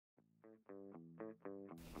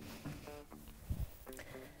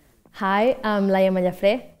Hi, I'm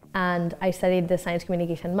Laia and I studied the Science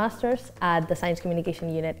Communication Masters at the Science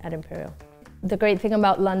Communication Unit at Imperial. The great thing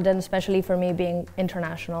about London, especially for me being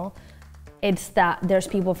international, it's that there's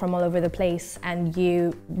people from all over the place and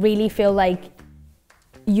you really feel like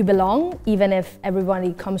you belong, even if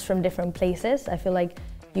everybody comes from different places. I feel like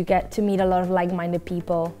you get to meet a lot of like-minded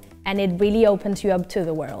people and it really opens you up to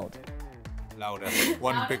the world. Louder.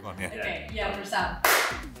 One big one, yeah. Okay, yeah, for Sam.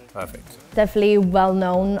 Perfect. Definitely well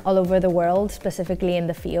known all over the world, specifically in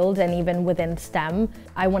the field and even within STEM.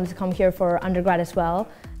 I wanted to come here for undergrad as well,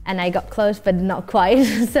 and I got close but not quite.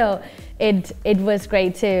 So it was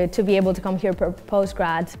great to be able to come here for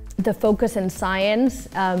postgrad. The focus in science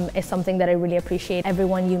is something that I really appreciate.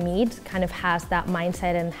 Everyone you meet kind of has that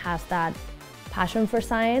mindset and has that passion for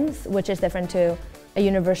science, which is different to a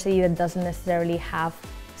university that doesn't necessarily have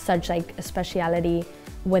such like a speciality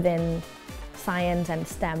within science and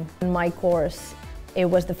STEM. In my course, it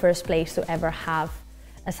was the first place to ever have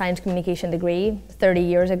a science communication degree 30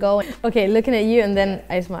 years ago. Okay, looking at you and then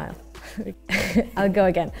I smile. I'll go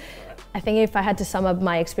again. I think if I had to sum up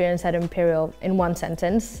my experience at Imperial in one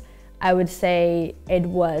sentence, I would say it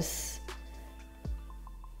was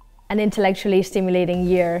an intellectually stimulating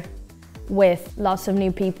year with lots of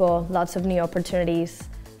new people, lots of new opportunities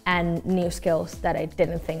and new skills that I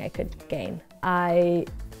didn't think I could gain. I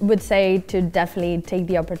would say to definitely take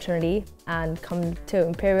the opportunity and come to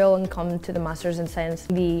Imperial and come to the Masters in Science.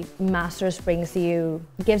 The Masters gives you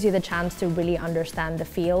the chance to really understand the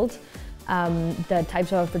field, the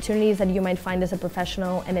types of opportunities that you might find as a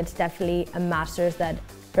professional, and it's definitely a Masters that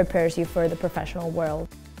prepares you for the professional world.